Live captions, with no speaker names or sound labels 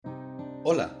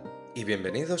Hola y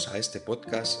bienvenidos a este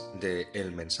podcast de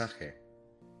El Mensaje.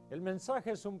 El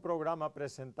Mensaje es un programa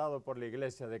presentado por la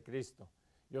Iglesia de Cristo.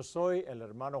 Yo soy el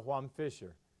hermano Juan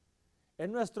Fisher.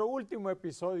 En nuestro último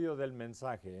episodio del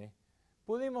Mensaje,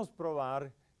 pudimos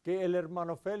probar que el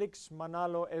hermano Félix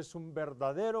Manalo es un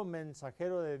verdadero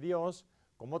mensajero de Dios,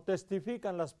 como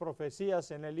testifican las profecías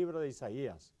en el libro de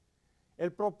Isaías.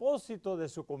 El propósito de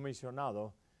su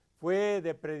comisionado fue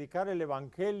de predicar el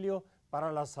Evangelio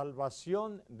para la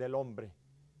salvación del hombre.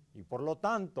 Y por lo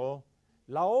tanto,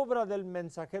 la obra del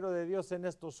mensajero de Dios en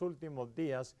estos últimos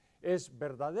días es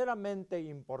verdaderamente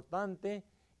importante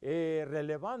y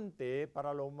relevante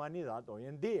para la humanidad hoy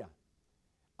en día.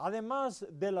 Además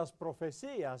de las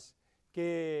profecías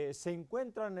que se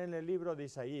encuentran en el libro de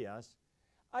Isaías,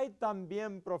 hay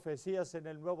también profecías en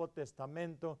el Nuevo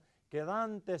Testamento que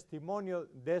dan testimonio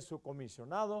de su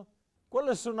comisionado. ¿Cuál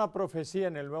es una profecía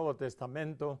en el Nuevo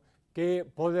Testamento que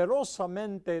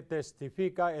poderosamente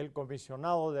testifica el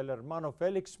comisionado del hermano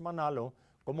Félix Manalo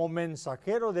como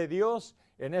mensajero de Dios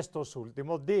en estos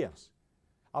últimos días?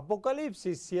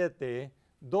 Apocalipsis 7,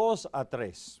 2 a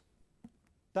 3.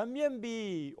 También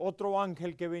vi otro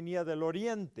ángel que venía del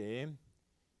oriente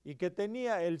y que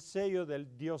tenía el sello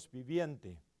del Dios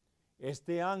viviente.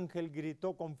 Este ángel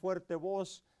gritó con fuerte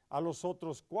voz a los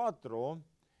otros 4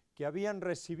 que habían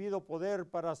recibido poder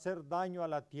para hacer daño a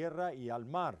la tierra y al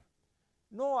mar.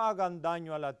 No hagan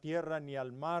daño a la tierra, ni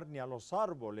al mar, ni a los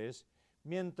árboles,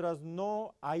 mientras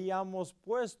no hayamos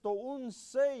puesto un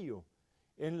sello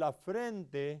en la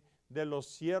frente de los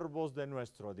siervos de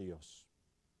nuestro Dios.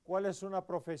 ¿Cuál es una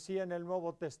profecía en el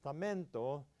Nuevo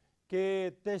Testamento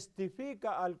que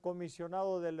testifica al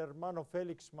comisionado del hermano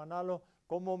Félix Manalo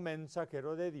como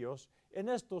mensajero de Dios en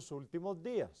estos últimos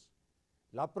días?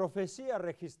 La profecía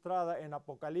registrada en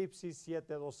Apocalipsis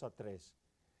 7, 2 a 3.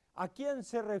 ¿A quién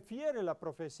se refiere la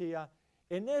profecía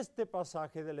en este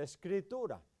pasaje de la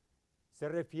Escritura? Se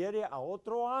refiere a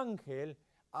otro ángel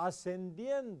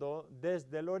ascendiendo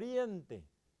desde el oriente.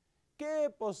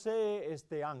 ¿Qué posee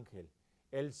este ángel?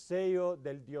 El sello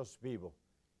del Dios vivo.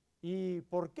 ¿Y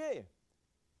por qué?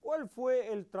 ¿Cuál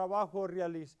fue el trabajo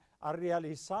a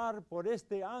realizar por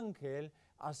este ángel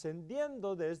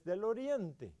ascendiendo desde el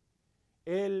oriente?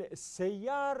 El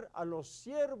sellar a los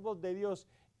siervos de Dios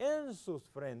en sus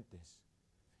frentes.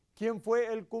 ¿Quién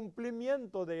fue el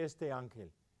cumplimiento de este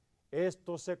ángel?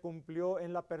 Esto se cumplió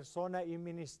en la persona y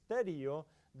ministerio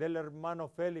del hermano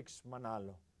Félix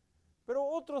Manalo. Pero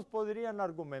otros podrían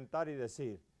argumentar y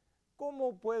decir,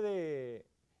 ¿cómo puede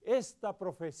esta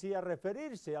profecía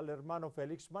referirse al hermano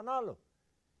Félix Manalo?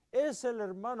 ¿Es el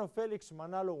hermano Félix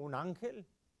Manalo un ángel?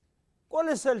 ¿Cuál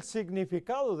es el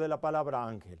significado de la palabra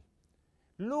ángel?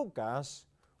 Lucas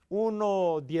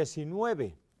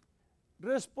 1:19.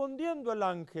 Respondiendo el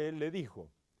ángel le dijo,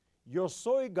 yo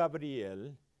soy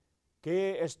Gabriel,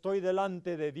 que estoy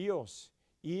delante de Dios,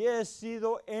 y he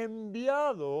sido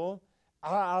enviado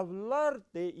a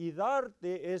hablarte y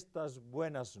darte estas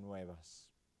buenas nuevas.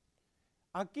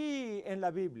 Aquí en la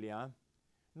Biblia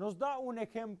nos da un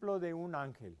ejemplo de un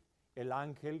ángel, el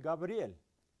ángel Gabriel.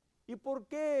 ¿Y por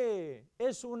qué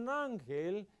es un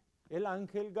ángel, el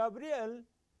ángel Gabriel?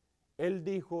 Él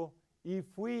dijo, y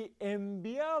fui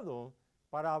enviado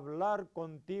para hablar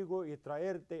contigo y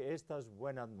traerte estas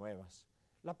buenas nuevas.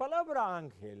 La palabra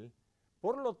ángel,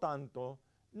 por lo tanto,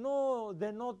 no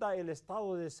denota el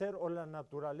estado de ser o la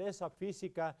naturaleza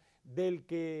física del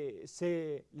que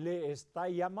se le está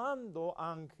llamando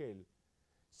ángel,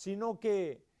 sino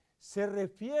que se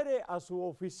refiere a su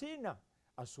oficina,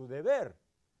 a su deber.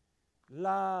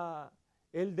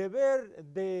 El deber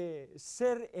de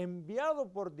ser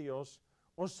enviado por Dios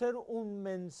o ser un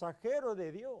mensajero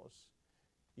de Dios.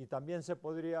 Y también se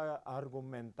podría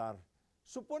argumentar,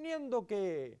 suponiendo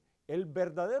que el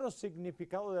verdadero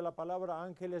significado de la palabra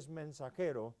ángel es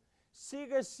mensajero,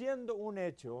 sigue siendo un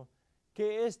hecho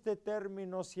que este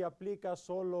término se aplica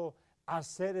solo a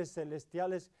seres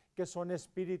celestiales que son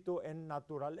espíritu en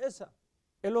naturaleza.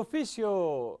 El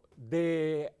oficio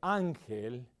de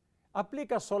ángel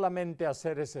aplica solamente a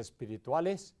seres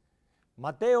espirituales.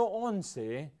 Mateo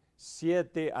 11,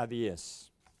 7 a 10.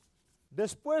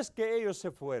 Después que ellos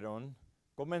se fueron,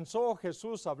 comenzó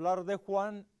Jesús a hablar de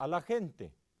Juan a la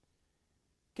gente.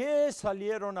 ¿Qué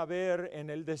salieron a ver en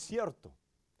el desierto?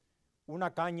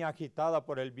 Una caña agitada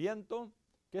por el viento.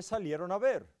 ¿Qué salieron a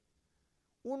ver?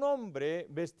 Un hombre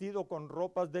vestido con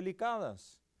ropas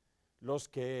delicadas. Los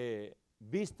que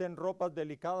visten ropas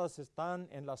delicadas están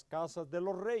en las casas de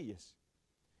los reyes.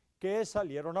 ¿Qué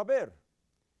salieron a ver?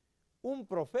 Un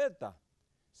profeta.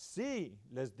 Sí,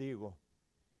 les digo.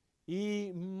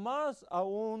 Y más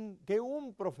aún que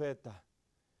un profeta,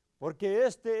 porque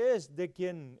este es de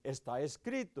quien está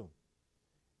escrito: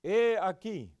 he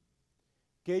aquí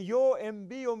que yo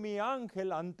envío mi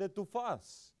ángel ante tu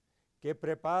faz, que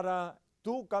prepara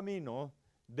tu camino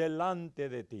delante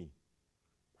de ti.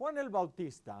 Juan el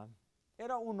Bautista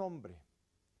era un hombre.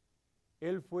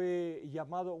 Él fue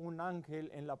llamado un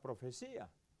ángel en la profecía.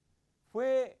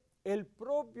 Fue el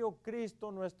propio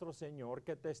Cristo nuestro Señor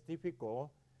que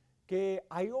testificó que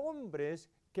hay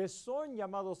hombres que son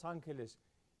llamados ángeles,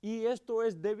 y esto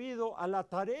es debido a la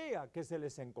tarea que se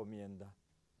les encomienda.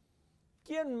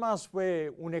 ¿Quién más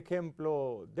fue un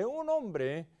ejemplo de un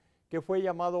hombre que fue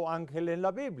llamado ángel en la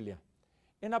Biblia?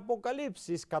 En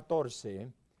Apocalipsis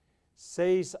 14,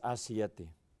 6 a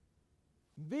 7.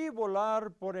 Vi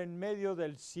volar por en medio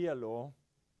del cielo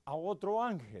a otro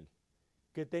ángel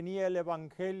que tenía el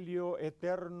evangelio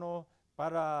eterno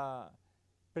para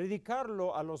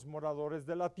predicarlo a los moradores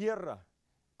de la tierra,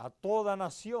 a toda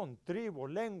nación, tribu,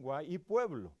 lengua y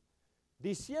pueblo,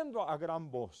 diciendo a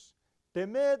gran voz: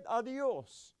 temed a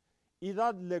Dios y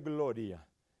dadle gloria,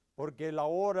 porque la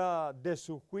hora de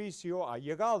su juicio ha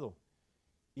llegado,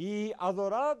 y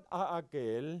adorad a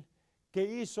aquel que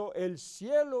hizo el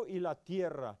cielo y la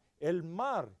tierra, el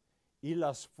mar y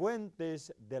las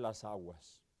fuentes de las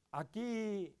aguas.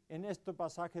 Aquí, en este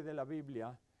pasaje de la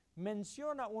Biblia,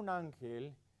 menciona un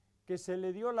ángel que se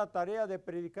le dio la tarea de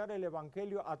predicar el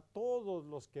evangelio a todos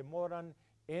los que moran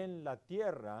en la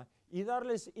tierra y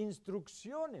darles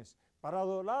instrucciones para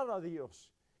adorar a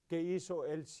Dios, que hizo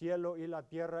el cielo y la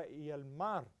tierra y el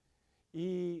mar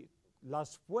y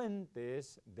las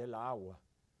fuentes del agua.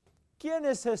 ¿Quién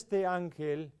es este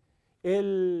ángel,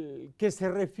 el que se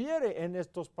refiere en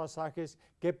estos pasajes,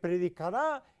 que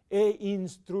predicará e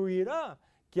instruirá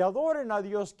que adoren a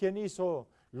Dios, quien hizo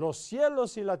los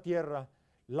cielos y la tierra,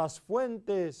 las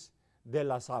fuentes de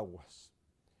las aguas?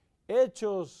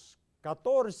 Hechos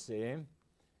 14,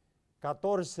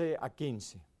 14 a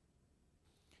 15.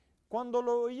 Cuando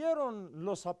lo oyeron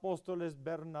los apóstoles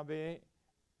Bernabé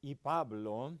y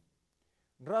Pablo,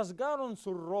 rasgaron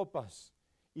sus ropas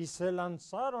y se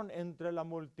lanzaron entre la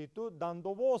multitud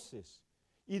dando voces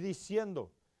y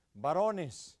diciendo: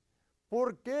 varones,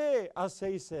 ¿por qué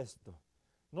hacéis esto?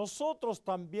 Nosotros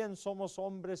también somos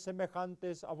hombres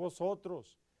semejantes a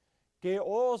vosotros, que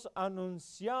os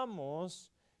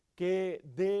anunciamos que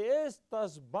de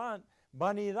estas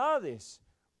vanidades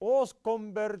os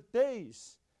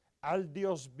convertéis al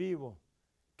Dios vivo,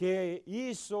 que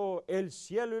hizo el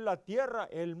cielo y la tierra,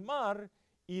 el mar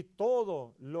y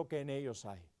todo lo que en ellos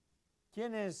hay.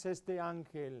 ¿Quién es este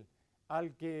ángel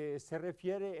al que se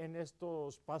refiere en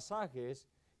estos pasajes,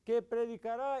 que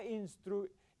predicará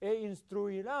e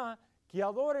instruirá que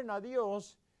adoren a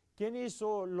Dios, quien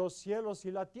hizo los cielos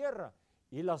y la tierra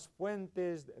y las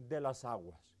fuentes de las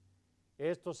aguas?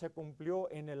 Esto se cumplió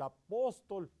en el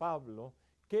apóstol Pablo,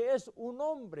 que es un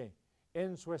hombre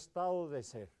en su estado de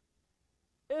ser.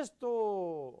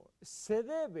 Esto se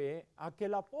debe a que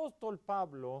el apóstol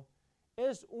Pablo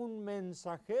es un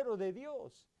mensajero de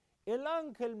Dios. El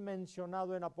ángel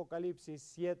mencionado en Apocalipsis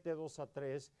 7, 2 a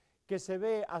 3, que se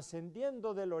ve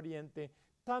ascendiendo del oriente,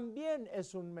 también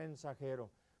es un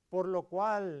mensajero, por lo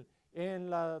cual en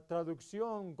la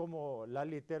traducción como la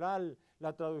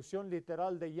traducción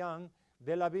literal de Young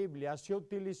de la Biblia, se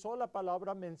utilizó la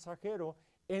palabra mensajero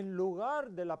en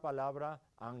lugar de la palabra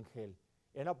ángel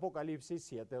en Apocalipsis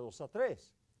 7, 2 a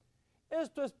 3.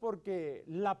 Esto es porque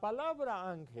la palabra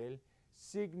ángel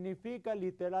significa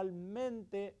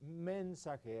literalmente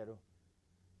mensajero.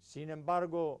 Sin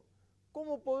embargo,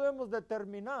 ¿cómo podemos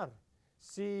determinar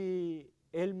si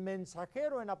el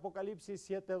mensajero en Apocalipsis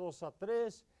 7, 2 a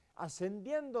 3,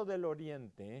 ascendiendo del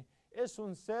oriente, es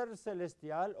un ser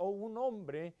celestial o un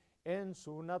hombre en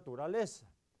su naturaleza?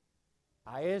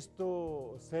 A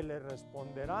esto se le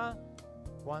responderá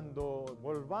cuando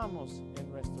volvamos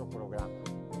en nuestro programa.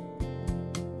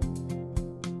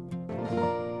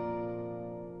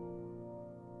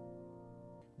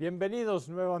 Bienvenidos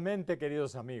nuevamente,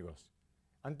 queridos amigos.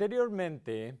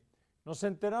 Anteriormente nos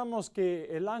enteramos que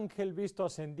el ángel visto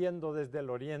ascendiendo desde el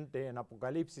oriente en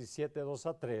Apocalipsis 7, 2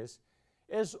 a 3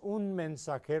 es un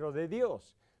mensajero de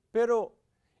Dios. Pero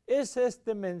 ¿es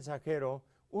este mensajero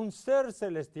un ser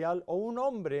celestial o un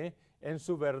hombre en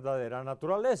su verdadera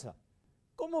naturaleza?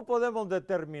 ¿Cómo podemos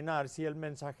determinar si el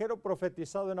mensajero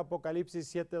profetizado en Apocalipsis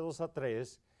 7, 2 a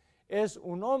 3 es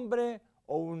un hombre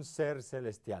o un ser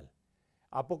celestial?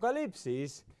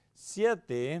 Apocalipsis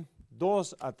 7,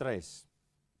 2 a 3.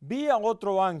 Vi a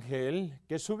otro ángel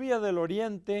que subía del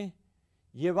oriente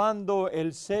llevando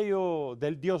el sello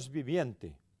del Dios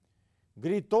viviente.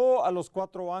 Gritó a los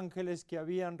 4 ángeles que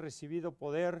habían recibido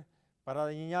poder para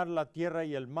dañar la tierra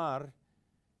y el mar,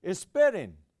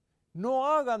 esperen, no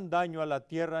hagan daño a la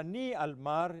tierra, ni al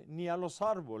mar, ni a los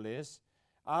árboles,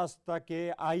 hasta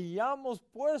que hayamos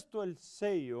puesto el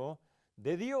sello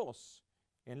de Dios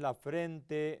en la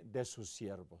frente de sus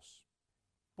siervos.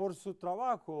 Por su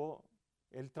trabajo,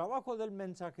 el trabajo del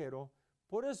mensajero,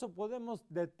 por eso podemos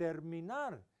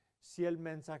determinar si el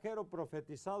mensajero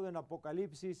profetizado en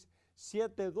Apocalipsis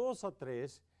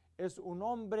 7:2-3 es un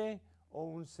hombre o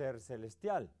un ser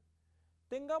celestial.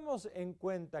 Tengamos en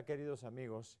cuenta, queridos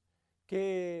amigos,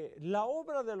 que la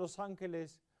obra de los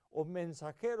ángeles o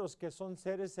mensajeros, que son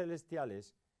seres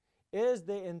celestiales, es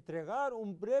de entregar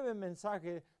un breve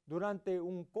mensaje durante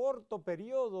un corto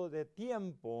periodo de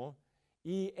tiempo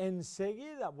y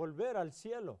enseguida volver al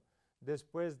cielo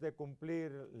después de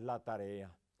cumplir la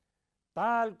tarea.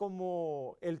 Tal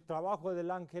como el trabajo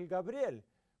del ángel Gabriel,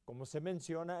 como se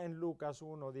menciona en Lucas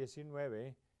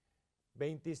 1:19,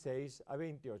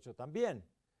 26-28 también.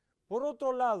 Por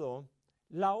otro lado,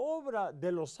 la obra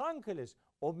de los ángeles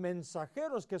o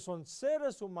mensajeros, que son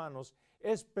seres humanos,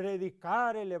 es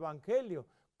predicar el evangelio,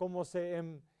 como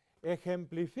se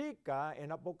ejemplifica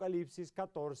en Apocalipsis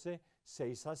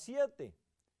 14:6-7.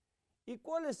 ¿Y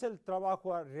cuál es el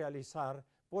trabajo a realizar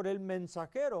por el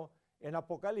mensajero en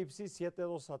Apocalipsis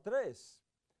 7:2-3?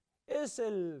 Es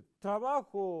el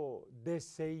trabajo de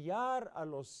sellar a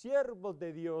los siervos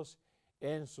de Dios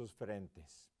en sus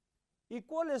frentes. ¿Y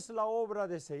cuál es la obra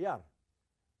de sellar?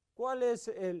 ¿Cuál es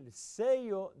el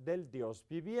sello del Dios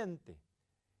viviente?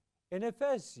 En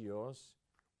Efesios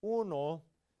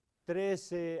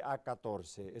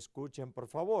 1:13-14, escuchen por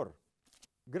favor.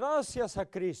 Gracias a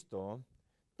Cristo,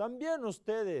 también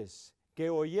ustedes que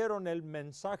oyeron el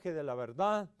mensaje de la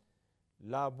verdad,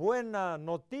 la buena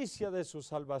noticia de su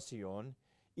salvación,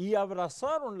 y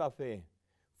abrazaron la fe,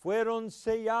 fueron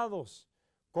sellados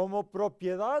como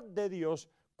propiedad de Dios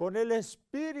con el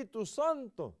Espíritu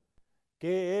Santo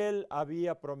que Él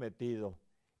había prometido.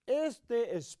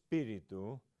 Este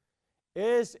Espíritu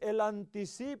es el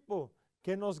anticipo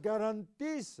que nos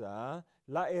garantiza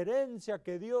la herencia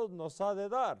que Dios nos ha de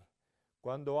dar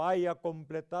cuando haya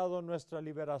completado nuestra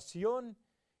liberación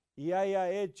y haya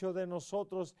hecho de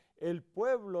nosotros el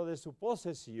pueblo de su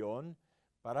posesión,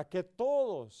 para que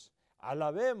todos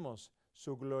alabemos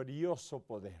su glorioso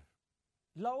poder.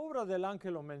 La obra del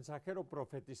ángel o mensajero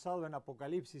profetizado en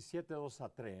Apocalipsis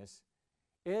 7:2-3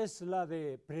 es la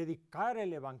de predicar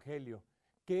el evangelio,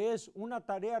 que es una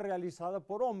tarea realizada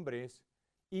por hombres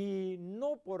y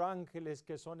no por ángeles,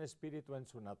 que son espíritu en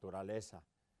su naturaleza.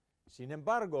 Sin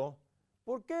embargo,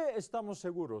 ¿por qué estamos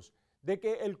seguros de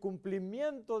que el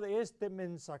cumplimiento de este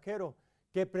mensajero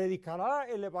que predicará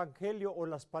el evangelio o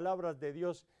las palabras de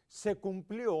Dios se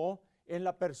cumplió en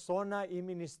la persona y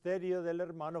ministerio del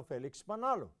hermano Félix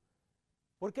Manalo?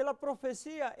 Porque la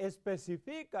profecía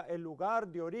especifica el lugar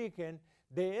de origen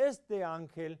de este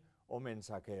ángel o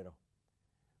mensajero.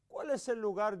 ¿Cuál es el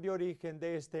lugar de origen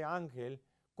de este ángel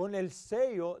con el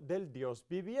sello del Dios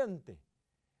viviente?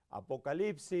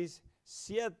 Apocalipsis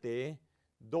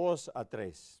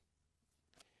 7:2-3.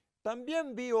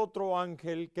 También vi otro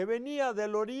ángel que venía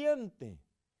del oriente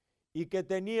y que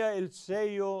tenía el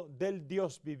sello del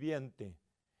Dios viviente.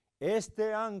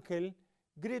 Este ángel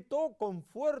gritó con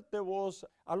fuerte voz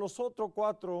a los otros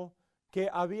 4 que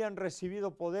habían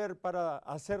recibido poder para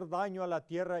hacer daño a la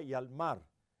tierra y al mar.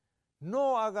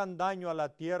 No hagan daño a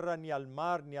la tierra, ni al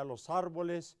mar, ni a los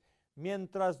árboles,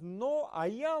 mientras no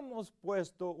hayamos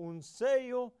puesto un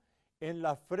sello en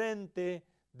la frente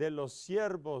de los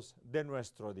siervos de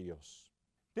nuestro Dios.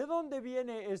 ¿De dónde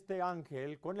viene este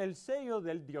ángel con el sello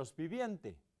del Dios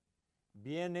viviente?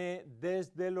 Viene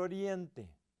desde el oriente.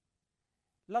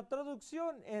 La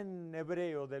traducción en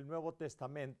hebreo del Nuevo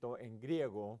Testamento en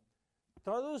griego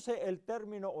traduce el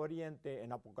término oriente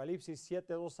en Apocalipsis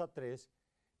 7:2-3,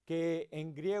 que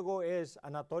en griego es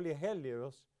Anatolia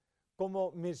Helios,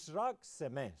 como Mishrak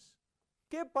Semes.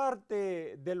 ¿Qué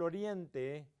parte del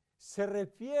oriente se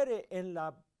refiere en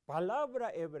la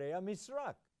palabra hebrea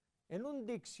Mishrak? En un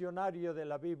diccionario de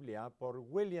la Biblia por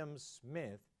William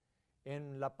Smith,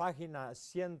 en la página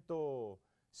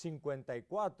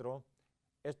 154,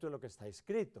 esto es lo que está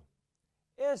escrito.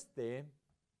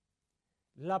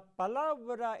 La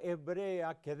palabra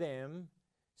hebrea kedem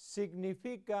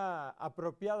significa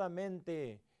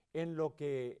apropiadamente en lo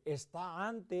que está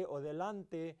ante o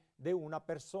delante de una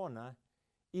persona,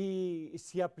 y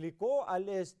se aplicó al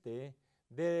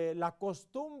de la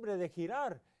costumbre de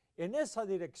girar en esa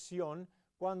dirección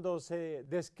cuando se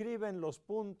describen los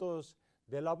puntos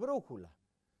de la brújula: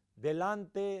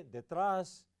 delante,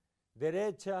 detrás,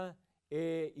 derecha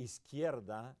e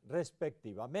izquierda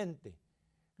respectivamente.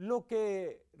 lo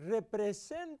que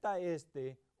representa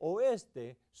este,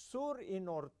 oeste, sur y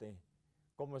norte,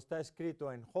 como está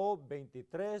escrito en Job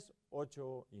 23,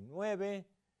 8 y 9.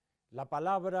 La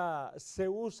palabra se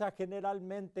usa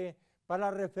generalmente para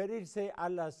referirse a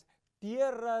las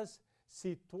tierras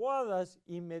situadas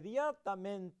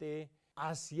inmediatamente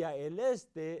hacia el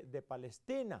este de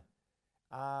Palestina,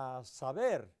 a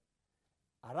saber,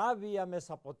 Arabia,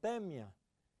 Mesopotamia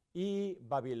y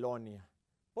Babilonia.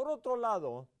 Por otro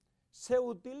lado, se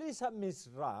utiliza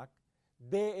Mishrak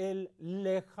del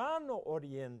lejano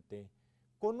oriente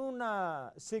con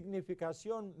una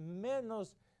significación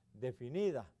menos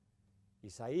definida.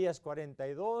 Isaías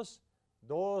 42,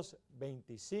 2,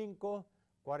 25,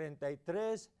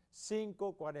 43,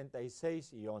 5,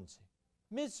 46 y 11.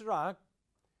 Mishrak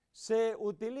se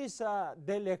utiliza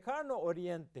del lejano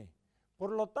oriente.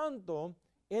 Por lo tanto,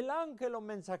 el ángel o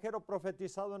mensajero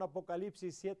profetizado en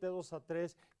Apocalipsis 7, 2 a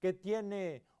 3, que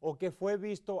tiene o que fue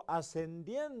visto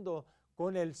ascendiendo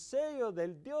con el sello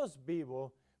del Dios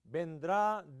vivo,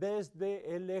 vendrá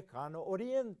desde el lejano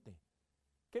oriente.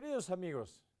 Queridos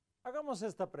amigos, hagamos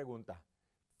esta pregunta.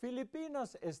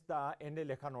 ¿Filipinas está en el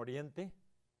lejano oriente?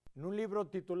 En un libro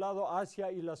titulado Asia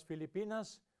y las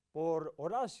Filipinas, por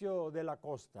Horacio de la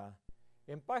Costa,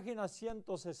 en página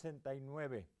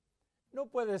 169, no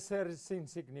puede ser sin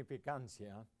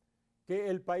significancia que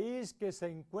el país que se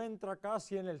encuentra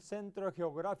casi en el centro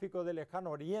geográfico del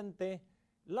lejano oriente,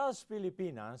 las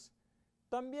Filipinas,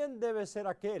 también debe ser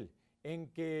aquel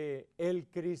en que el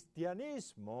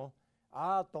cristianismo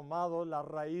ha tomado las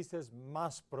raíces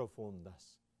más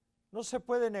profundas. No se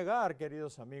puede negar,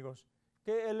 queridos amigos,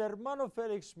 que el hermano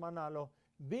Félix Manalo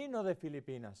vino de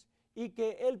Filipinas y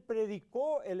que él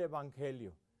predicó el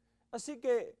Evangelio. Así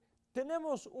que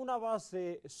tenemos una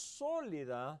base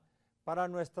sólida para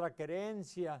nuestra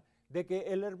creencia de que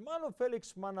el hermano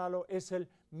Félix Manalo es el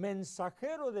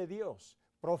mensajero de Dios,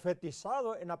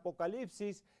 profetizado en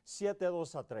Apocalipsis 7,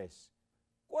 2 a 3.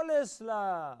 ¿Cuál es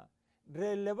la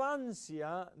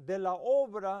relevancia de la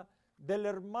obra del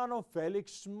hermano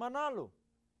Félix Manalo?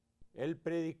 El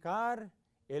predicar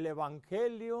el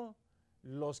Evangelio,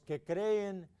 los que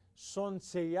creen son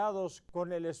sellados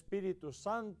con el Espíritu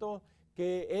Santo,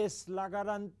 que es la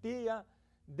garantía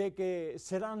de que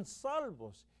serán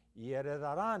salvos y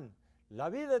heredarán la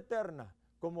vida eterna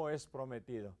como es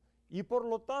prometido. Y por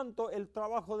lo tanto el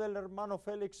trabajo del hermano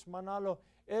Félix Manalo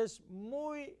es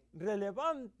muy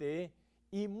relevante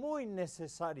y muy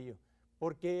necesario,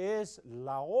 porque es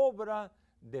la obra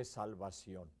de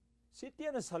salvación. Si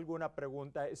tienes alguna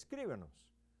pregunta, escríbenos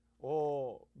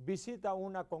o visita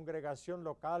una congregación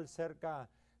local cerca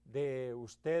de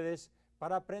ustedes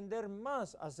para aprender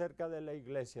más acerca de la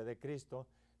Iglesia de Cristo,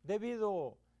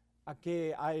 debido a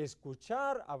que a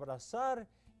escuchar, abrazar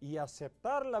y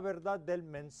aceptar la verdad del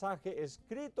mensaje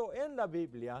escrito en la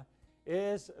Biblia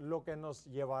es lo que nos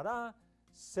llevará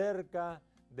cerca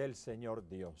del Señor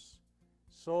Dios.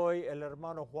 Soy el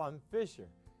hermano Juan Fisher.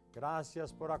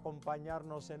 Gracias por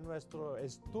acompañarnos en nuestro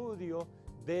estudio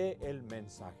del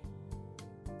mensaje.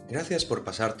 Gracias por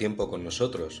pasar tiempo con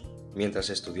nosotros mientras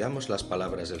estudiamos las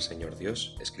palabras del Señor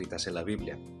Dios escritas en la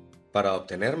Biblia. Para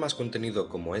obtener más contenido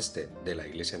como este de la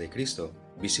Iglesia de Cristo,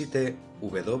 visite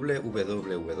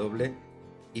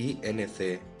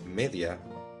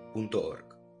www.incmedia.org.